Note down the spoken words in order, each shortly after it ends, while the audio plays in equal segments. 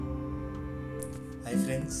Hi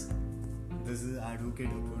friends, this is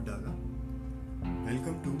Advocate Apurv Daga.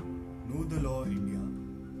 Welcome to Know the Law India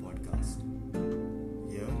podcast.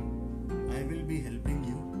 Here, I will be helping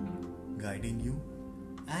you, guiding you,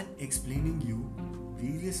 and explaining you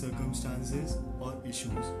various circumstances or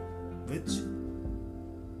issues which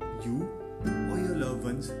you or your loved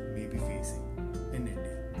ones may be facing in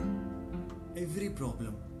India. Every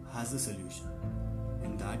problem has a solution.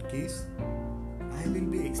 In that case, I will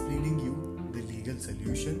be explaining you the legal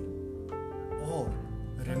solution or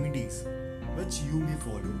remedies which you may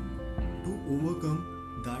follow to overcome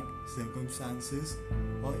that circumstances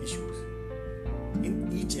or issues. In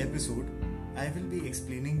each episode, I will be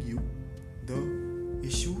explaining you the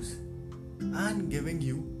issues and giving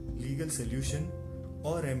you legal solution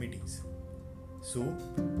or remedies. So,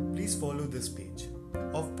 please follow this page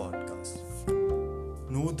of podcast.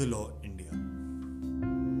 Know the law